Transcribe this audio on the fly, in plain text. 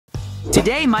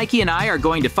Today, Mikey and I are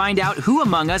going to find out who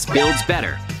among us builds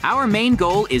better. Our main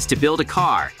goal is to build a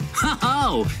car.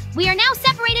 Ho-ho! We are now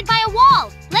separated by a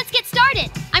wall. Let's get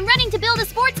started. I'm running to build a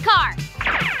sports car.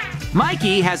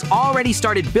 Mikey has already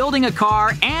started building a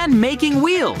car and making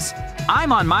wheels.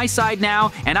 I'm on my side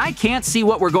now, and I can't see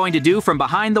what we're going to do from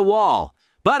behind the wall.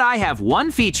 But I have one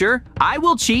feature. I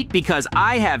will cheat because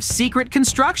I have secret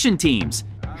construction teams.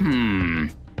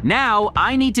 Now,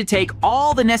 I need to take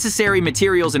all the necessary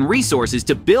materials and resources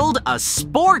to build a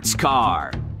sports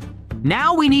car.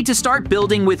 Now we need to start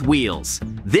building with wheels.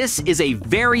 This is a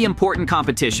very important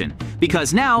competition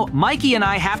because now Mikey and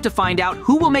I have to find out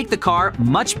who will make the car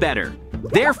much better.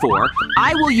 Therefore,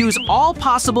 I will use all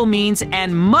possible means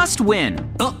and must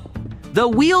win. The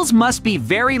wheels must be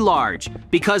very large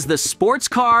because the sports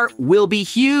car will be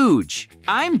huge.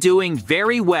 I'm doing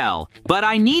very well, but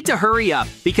I need to hurry up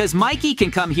because Mikey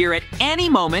can come here at any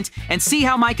moment and see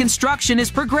how my construction is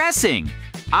progressing.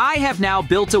 I have now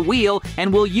built a wheel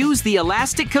and will use the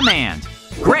elastic command.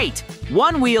 Great!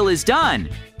 One wheel is done.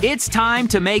 It's time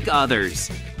to make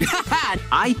others.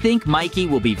 I think Mikey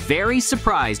will be very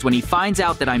surprised when he finds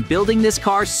out that I'm building this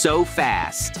car so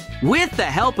fast. With the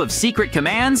help of secret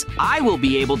commands, I will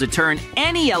be able to turn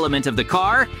any element of the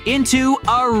car into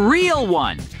a real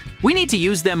one. We need to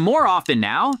use them more often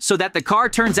now so that the car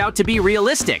turns out to be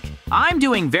realistic. I'm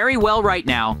doing very well right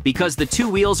now because the two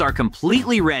wheels are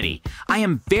completely ready. I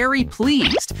am very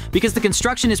pleased because the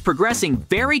construction is progressing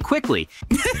very quickly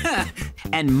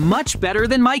and much better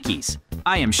than Mikey's.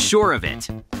 I am sure of it.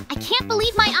 I can't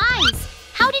believe my eyes.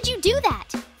 How did you do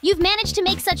that? You've managed to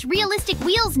make such realistic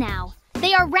wheels now.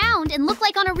 They are round and look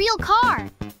like on a real car.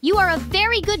 You are a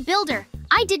very good builder.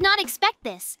 I did not expect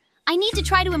this. I need to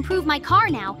try to improve my car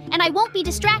now, and I won't be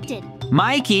distracted.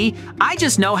 Mikey, I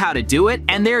just know how to do it,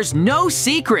 and there's no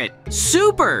secret.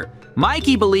 Super!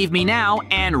 Mikey believed me now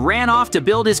and ran off to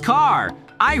build his car.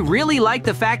 I really like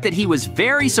the fact that he was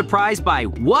very surprised by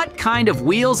what kind of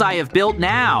wheels I have built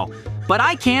now. But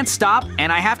I can't stop,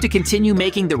 and I have to continue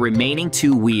making the remaining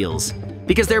two wheels,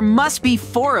 because there must be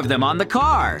 4 of them on the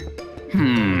car.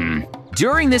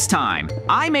 During this time,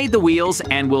 I made the wheels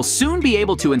and will soon be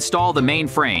able to install the main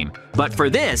frame. But for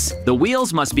this, the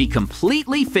wheels must be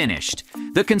completely finished.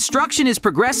 The construction is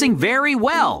progressing very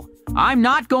well. I'm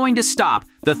not going to stop.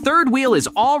 The 3rd wheel is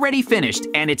already finished,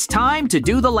 and it's time to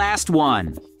do the last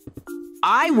one.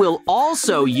 I will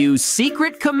also use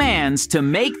secret commands to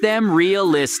make them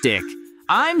realistic.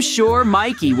 I'm sure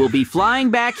Mikey will be flying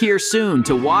back here soon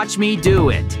to watch me do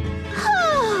it.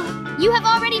 You have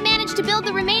already managed to build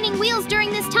the remaining wheels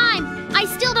during this time. I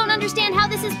still don't understand how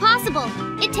this is possible.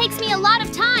 It takes me a lot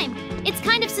of time. It's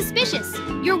kind of suspicious.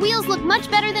 Your wheels look much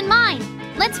better than mine.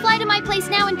 Let's fly to my place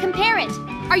now and compare it.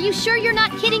 Are you sure you're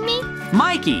not kidding me?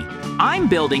 Mikey, I'm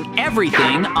building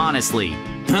everything honestly.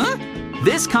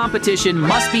 This competition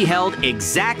must be held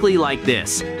exactly like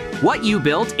this. What you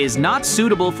built is not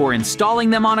suitable for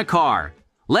installing them on a car.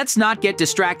 Let's not get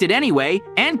distracted anyway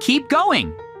and keep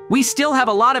going. We still have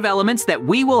a lot of elements that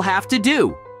we will have to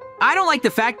do. I don't like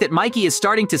the fact that Mikey is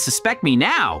starting to suspect me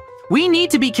now. We need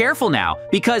to be careful now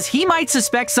because he might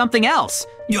suspect something else.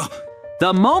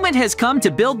 The moment has come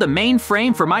to build the main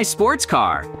frame for my sports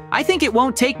car. I think it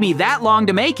won't take me that long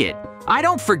to make it. I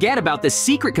don't forget about the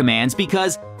secret commands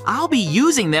because I'll be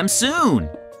using them soon.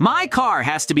 My car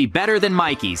has to be better than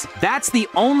Mikey's. That's the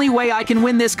only way I can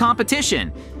win this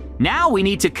competition. Now we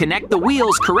need to connect the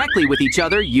wheels correctly with each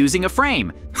other using a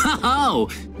frame.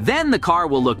 Then the car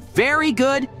will look very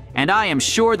good, and I am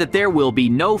sure that there will be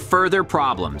no further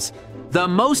problems. The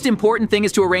most important thing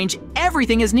is to arrange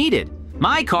everything as needed.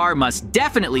 My car must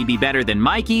definitely be better than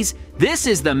Mikey's. This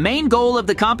is the main goal of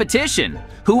the competition.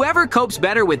 Whoever copes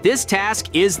better with this task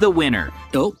is the winner.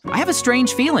 I have a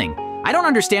strange feeling. I don't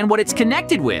understand what it's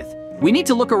connected with. We need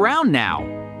to look around now.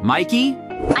 Mikey?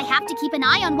 I have to keep an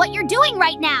eye on what you're doing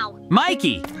right now.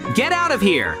 Mikey, get out of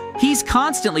here! He's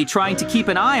constantly trying to keep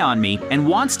an eye on me and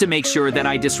wants to make sure that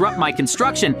I disrupt my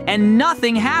construction and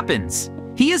nothing happens.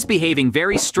 He is behaving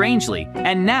very strangely,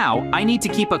 and now I need to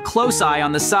keep a close eye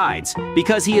on the sides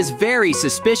because he is very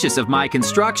suspicious of my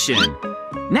construction.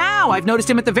 Now I've noticed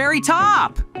him at the very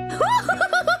top!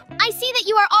 I see that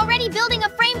you are already building a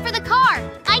frame for the car.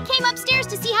 I came upstairs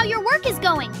to see how your work is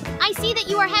going. I see that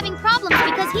you are having problems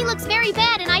because he looks very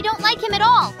bad and I don't like him at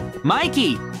all.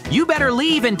 Mikey, you better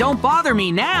leave and don't bother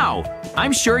me now.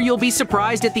 I'm sure you'll be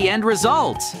surprised at the end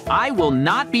result. I will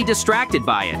not be distracted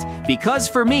by it, because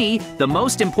for me, the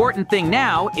most important thing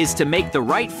now is to make the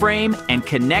right frame and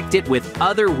connect it with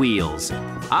other wheels.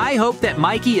 I hope that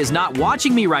Mikey is not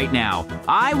watching me right now.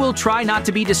 I will try not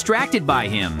to be distracted by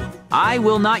him. I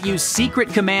will not use secret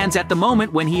commands at the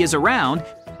moment when he is around.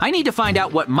 I need to find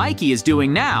out what Mikey is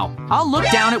doing now. I'll look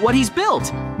down at what he's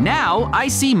built. Now I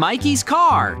see Mikey's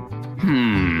car.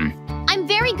 I'm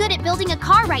very good at building a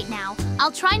car right now.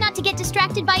 I'll try not to get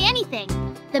distracted by anything.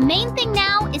 The main thing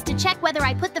now is to check whether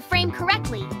I put the frame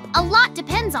correctly. A lot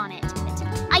depends on it.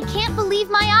 I can't believe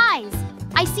my eyes.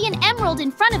 I see an emerald in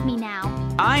front of me now.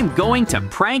 I'm going to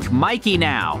prank Mikey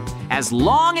now. As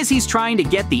long as he's trying to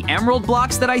get the emerald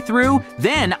blocks that I threw,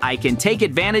 then I can take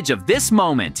advantage of this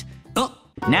moment.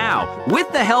 Now,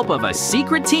 with the help of a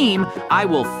secret team, I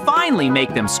will finally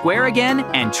make them square again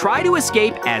and try to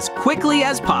escape as quickly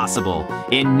as possible.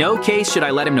 In no case should I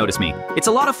let him notice me. It's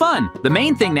a lot of fun. The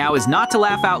main thing now is not to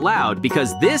laugh out loud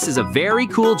because this is a very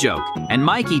cool joke, and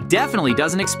Mikey definitely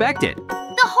doesn't expect it.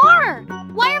 The horror!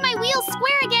 Why are my wheels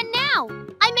square again now?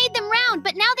 I made them round,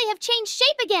 but now they have changed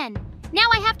shape again. Now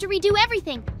I have to redo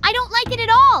everything. I don't like it at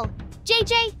all.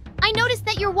 JJ, I noticed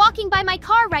that you're walking by my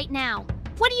car right now.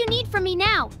 What do you need from me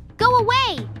now? Go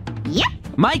away!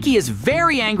 Yep! Mikey is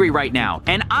very angry right now,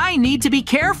 and I need to be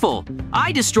careful.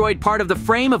 I destroyed part of the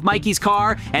frame of Mikey's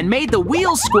car and made the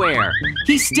wheels square.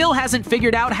 He still hasn't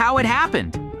figured out how it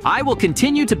happened. I will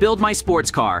continue to build my sports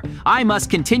car. I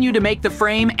must continue to make the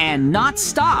frame and not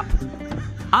stop.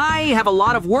 I have a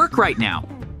lot of work right now.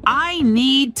 I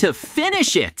need to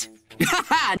finish it.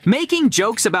 Making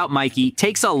jokes about Mikey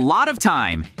takes a lot of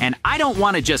time, and I don't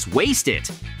want to just waste it.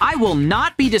 I will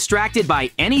not be distracted by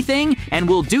anything and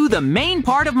will do the main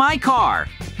part of my car.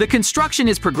 The construction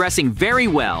is progressing very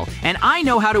well, and I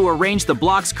know how to arrange the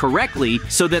blocks correctly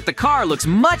so that the car looks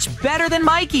much better than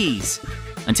Mikey's.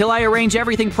 Until I arrange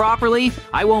everything properly,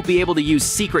 I won't be able to use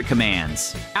secret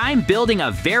commands. I'm building a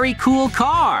very cool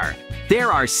car.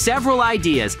 There are several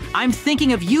ideas. I'm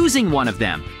thinking of using one of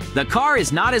them. The car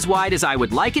is not as wide as I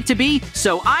would like it to be,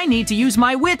 so I need to use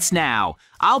my wits now.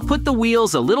 I'll put the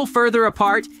wheels a little further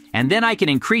apart, and then I can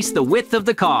increase the width of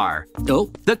the car.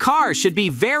 The car should be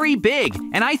very big,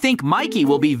 and I think Mikey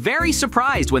will be very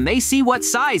surprised when they see what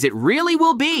size it really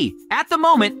will be. At the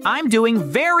moment, I'm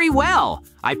doing very well.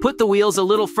 I put the wheels a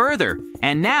little further,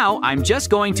 and now I'm just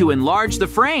going to enlarge the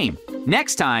frame.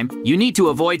 Next time, you need to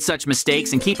avoid such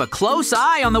mistakes and keep a close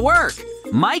eye on the work.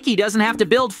 Mikey doesn't have to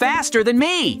build faster than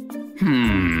me.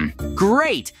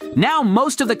 Great! Now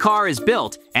most of the car is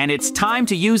built, and it's time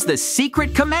to use the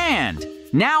secret command.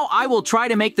 Now I will try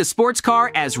to make the sports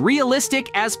car as realistic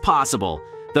as possible.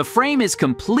 The frame is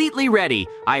completely ready.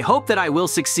 I hope that I will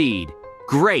succeed.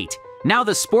 Great! Now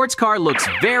the sports car looks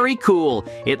very cool.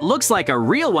 It looks like a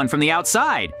real one from the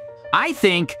outside. I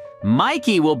think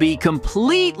Mikey will be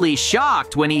completely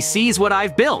shocked when he sees what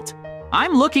I've built.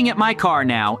 I'm looking at my car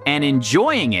now and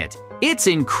enjoying it. It's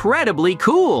incredibly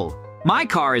cool. My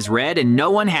car is red and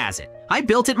no one has it. I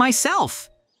built it myself.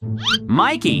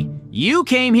 Mikey, you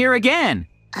came here again.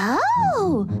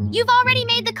 Oh, you've already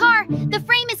made the car. The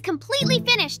frame is completely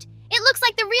finished. It looks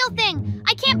like the real thing.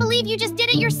 I can't believe you just did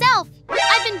it yourself.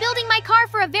 I've been building my car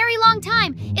for a very long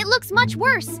time. It looks much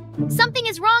worse. Something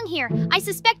is wrong here. I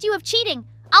suspect you of cheating.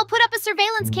 I'll put up a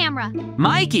surveillance camera.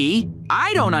 Mikey,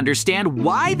 I don't understand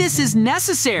why this is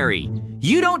necessary.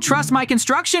 You don't trust my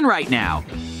construction right now.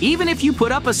 Even if you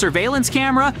put up a surveillance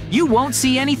camera, you won't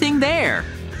see anything there.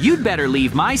 You'd better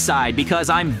leave my side because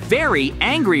I'm very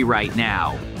angry right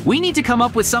now. We need to come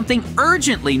up with something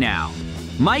urgently now.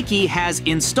 Mikey has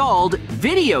installed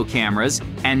video cameras,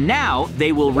 and now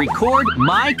they will record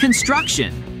my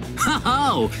construction.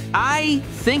 Oh, I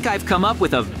think I've come up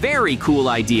with a very cool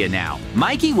idea now.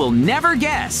 Mikey will never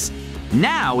guess.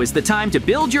 Now is the time to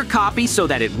build your copy so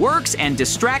that it works and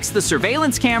distracts the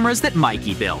surveillance cameras that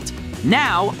Mikey built.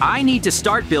 Now, I need to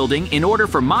start building in order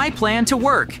for my plan to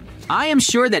work. I am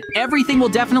sure that everything will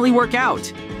definitely work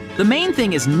out. The main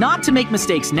thing is not to make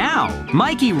mistakes now.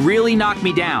 Mikey really knocked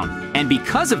me down, and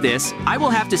because of this, I will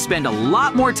have to spend a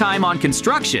lot more time on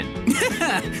construction.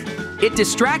 It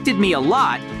distracted me a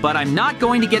lot, but I'm not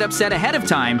going to get upset ahead of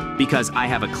time because I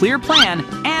have a clear plan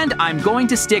and I'm going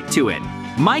to stick to it.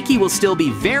 Mikey will still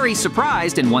be very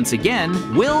surprised and once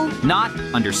again will not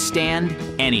understand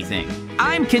anything.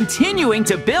 I'm continuing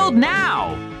to build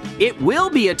now. It will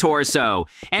be a torso,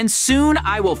 and soon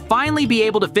I will finally be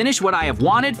able to finish what I have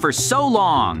wanted for so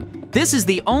long. This is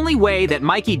the only way that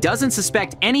Mikey doesn't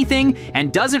suspect anything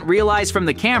and doesn't realize from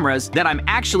the cameras that I'm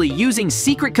actually using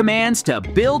secret commands to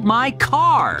build my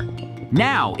car.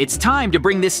 Now, it's time to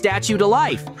bring this statue to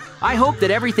life. I hope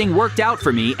that everything worked out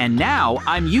for me, and now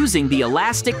I'm using the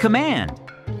elastic command.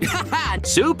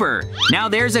 Super! Now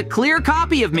there's a clear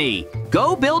copy of me.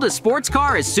 Go build a sports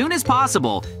car as soon as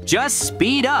possible. Just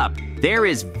speed up. There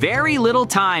is very little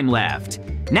time left.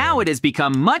 Now it has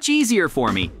become much easier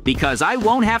for me because I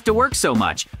won't have to work so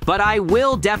much, but I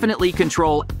will definitely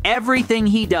control everything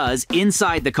he does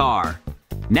inside the car.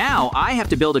 Now I have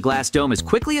to build a glass dome as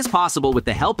quickly as possible with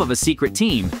the help of a secret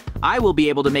team. I will be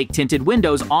able to make tinted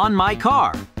windows on my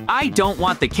car. I don't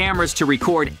want the cameras to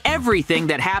record everything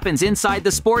that happens inside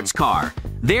the sports car.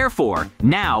 Therefore,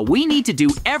 now we need to do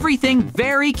everything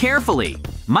very carefully.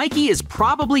 Mikey is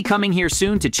probably coming here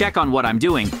soon to check on what I'm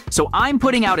doing, so I'm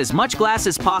putting out as much glass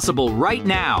as possible right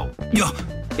now.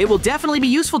 It will definitely be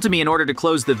useful to me in order to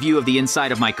close the view of the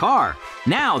inside of my car.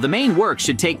 Now, the main work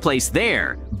should take place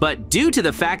there, but due to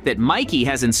the fact that Mikey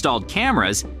has installed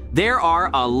cameras, there are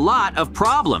a lot of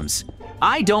problems.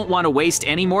 I don't want to waste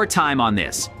any more time on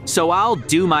this, so I'll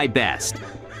do my best.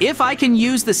 If I can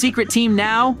use the secret team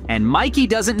now, and Mikey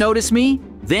doesn't notice me,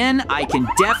 then I can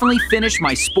definitely finish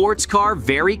my sports car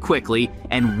very quickly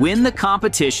and win the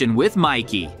competition with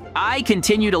Mikey. I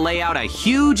continue to lay out a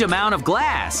huge amount of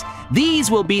glass.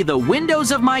 These will be the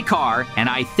windows of my car, and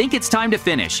I think it's time to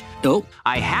finish.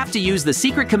 I have to use the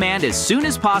secret command as soon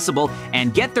as possible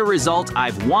and get the result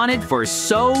I've wanted for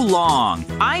so long.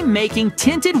 I'm making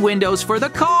tinted windows for the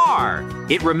car.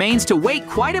 It remains to wait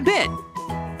quite a bit.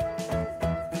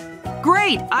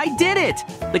 Great, I did it!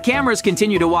 The cameras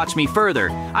continue to watch me further.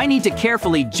 I need to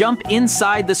carefully jump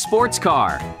inside the sports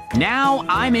car. Now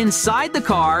I'm inside the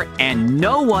car and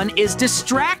no one is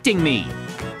distracting me.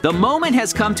 The moment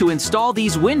has come to install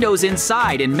these windows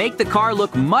inside and make the car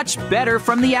look much better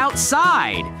from the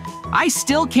outside. I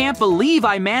still can't believe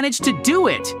I managed to do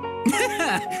it.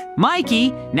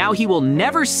 Mikey, now he will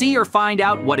never see or find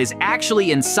out what is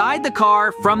actually inside the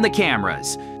car from the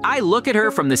cameras. I look at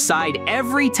her from the side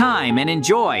every time and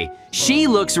enjoy. She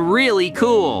looks really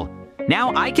cool.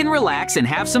 Now I can relax and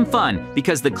have some fun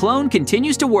because the clone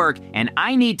continues to work and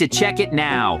I need to check it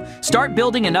now. Start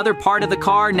building another part of the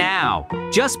car now.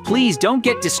 Just please don't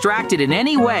get distracted in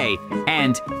any way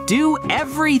and do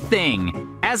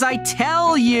everything as I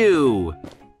tell you.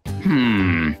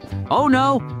 Oh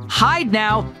no, hide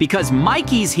now because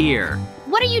Mikey's here.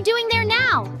 What are you doing there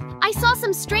now? I saw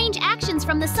some strange actions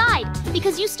from the side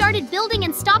because you started building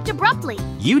and stopped abruptly.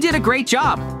 You did a great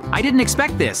job. I didn't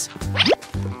expect this.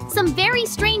 Some very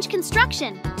strange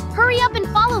construction. Hurry up and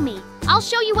follow me. I'll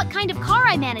show you what kind of car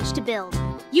I managed to build.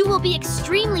 You will be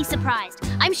extremely surprised.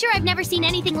 I'm sure I've never seen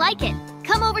anything like it.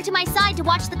 Come over to my side to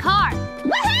watch the car.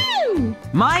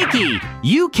 Woohoo! Mikey,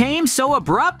 you came so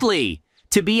abruptly.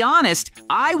 To be honest,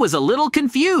 I was a little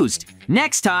confused.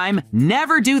 Next time,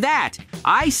 never do that.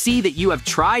 I see that you have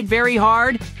tried very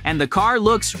hard, and the car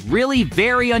looks really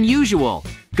very unusual.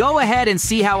 Go ahead and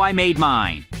see how I made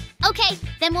mine. Okay,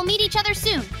 then we'll meet each other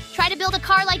soon. Try to build a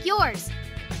car like yours.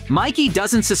 Mikey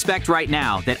doesn't suspect right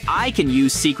now that I can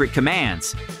use secret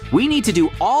commands. We need to do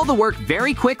all the work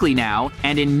very quickly now,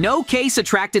 and in no case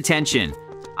attract attention.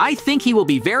 I think he will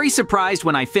be very surprised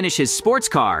when I finish his sports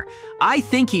car. I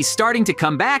think he's starting to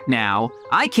come back now.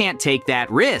 I can't take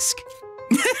that risk.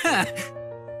 Everyone,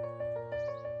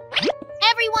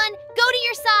 go to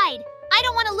your side. I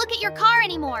don't want to look at your car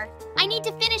anymore. I need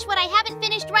to finish what I haven't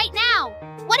finished right now.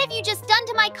 What have you just done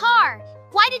to my car?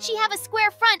 Why did she have a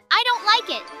square front? I don't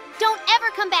like it. Don't ever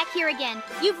come back here again.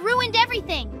 You've ruined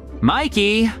everything.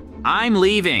 Mikey, I'm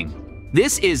leaving.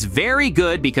 This is very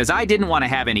good because I didn't want to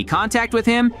have any contact with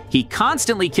him. He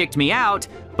constantly kicked me out,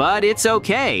 but it's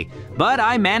okay. But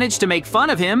I managed to make fun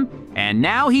of him, and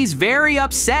now he's very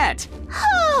upset.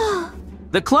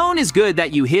 The clone is good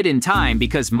that you hid in time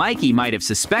because Mikey might have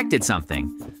suspected something.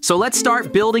 So let's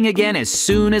start building again as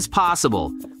soon as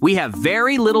possible. We have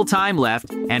very little time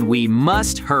left, and we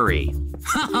must hurry.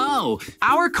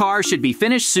 Our car should be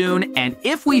finished soon, and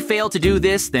if we fail to do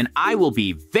this, then I will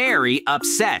be very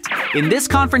upset. In this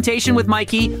confrontation with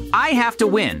Mikey, I have to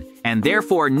win, and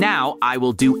therefore now I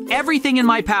will do everything in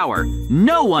my power.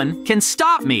 No one can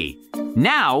stop me.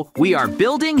 Now we are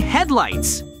building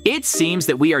headlights. It seems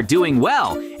that we are doing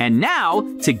well, and now,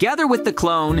 together with the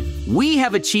clone, we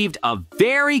have achieved a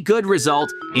very good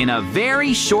result in a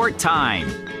very short time.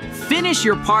 Finish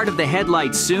your part of the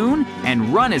headlight soon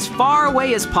and run as far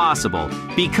away as possible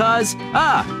because,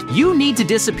 you need to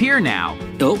disappear now.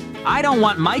 I don't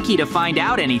want Mikey to find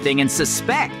out anything and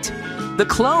suspect. The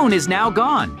clone is now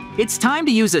gone. It's time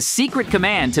to use a secret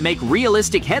command to make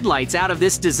realistic headlights out of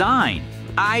this design.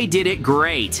 I did it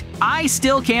great. I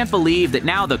still can't believe that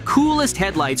now the coolest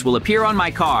headlights will appear on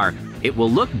my car, It will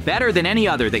look better than any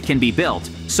other that can be built.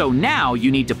 So now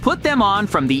you need to put them on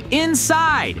from the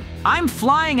inside. I'm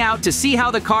flying out to see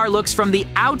how the car looks from the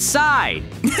outside.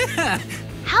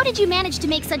 How did you manage to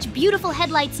make such beautiful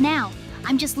headlights now?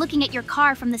 I'm just looking at your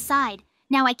car from the side.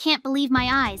 Now I can't believe my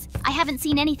eyes. I haven't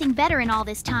seen anything better in all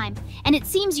this time. And it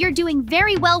seems you're doing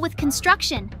very well with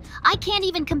construction. I can't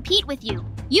even compete with you.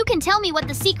 You can tell me what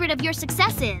the secret of your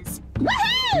success is.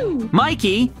 Woohoo!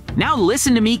 Mikey, now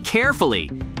listen to me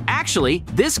carefully. Actually,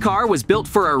 this car was built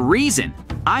for a reason.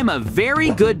 I'm a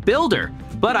very good builder,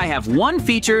 but I have one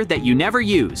feature that you never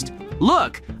used.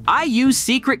 Look, I use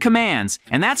secret commands,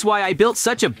 and that's why I built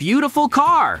such a beautiful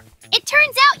car. It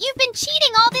turns out you've been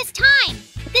cheating all this time.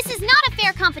 This is not a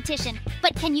fair competition,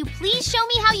 but can you please show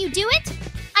me how you do it?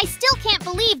 I still can't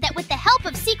believe that with the help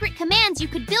of secret commands you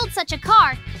could build such a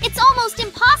car. It's almost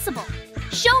impossible.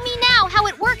 Show me now how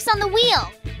it works on the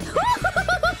wheel.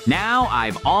 Now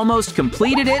I've almost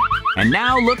completed it, and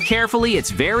now look carefully,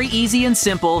 it's very easy and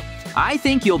simple. I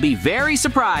think you'll be very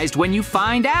surprised when you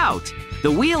find out.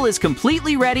 The wheel is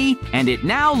completely ready, and it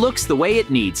now looks the way it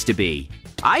needs to be.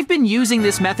 I've been using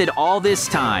this method all this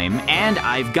time, and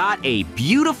I've got a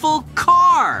beautiful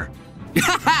car!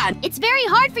 It's very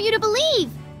hard for you to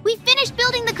believe. We've finished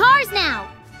building the cars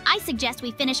now. I suggest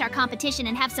we finish our competition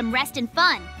and have some rest and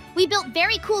fun. We built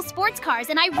very cool sports cars,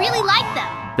 and I really like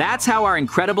them. That's how our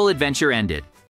incredible adventure ended.